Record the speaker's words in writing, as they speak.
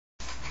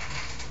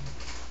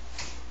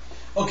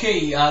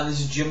Okay, this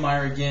is Jim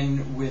Meyer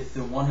again with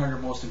the 100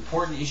 most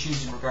important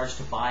issues in regards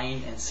to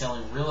buying and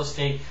selling real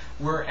estate.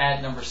 We're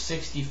at number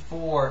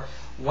 64.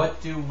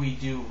 What do we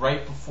do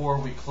right before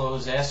we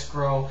close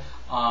escrow?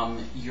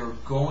 You're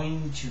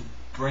going to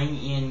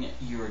bring in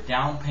your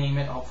down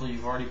payment. Hopefully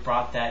you've already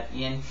brought that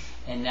in,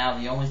 and now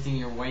the only thing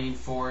you're waiting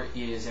for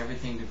is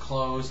everything to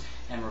close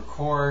and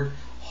record.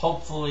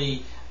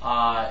 Hopefully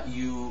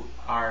you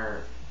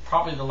are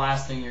probably the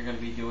last thing you're going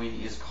to be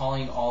doing is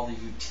calling all the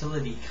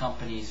utility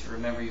companies.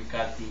 Remember, you've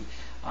got the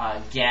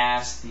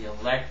gas, the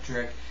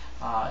electric,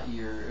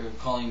 you're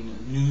calling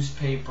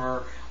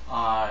newspaper,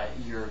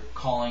 you're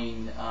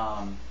calling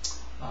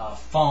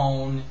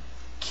phone,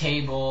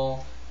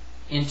 cable,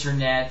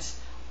 internet,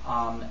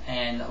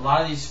 and a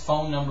lot of these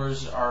phone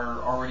numbers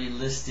are already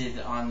listed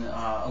on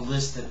a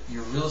list that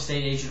your real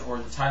estate agent or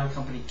the title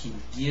company can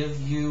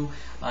give you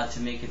to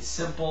make it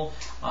simple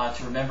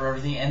to remember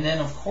everything. And then,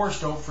 of course,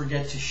 don't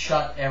forget to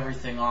shut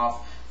everything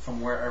off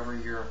from wherever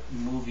you're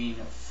moving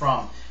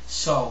from.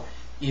 So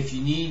if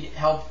you need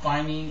help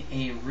finding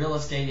a real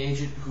estate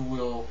agent who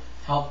will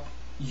help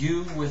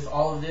you with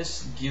all of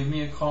this, give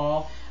me a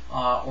call.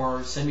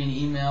 Or send me an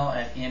email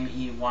at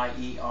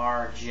MEYERJAMES,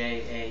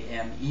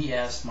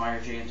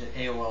 MeyerJames at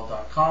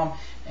AOL.com,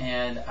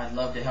 and I'd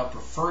love to help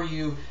refer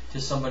you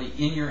to somebody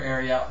in your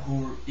area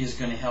who is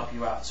going to help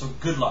you out. So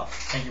good luck.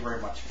 Thank you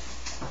very much.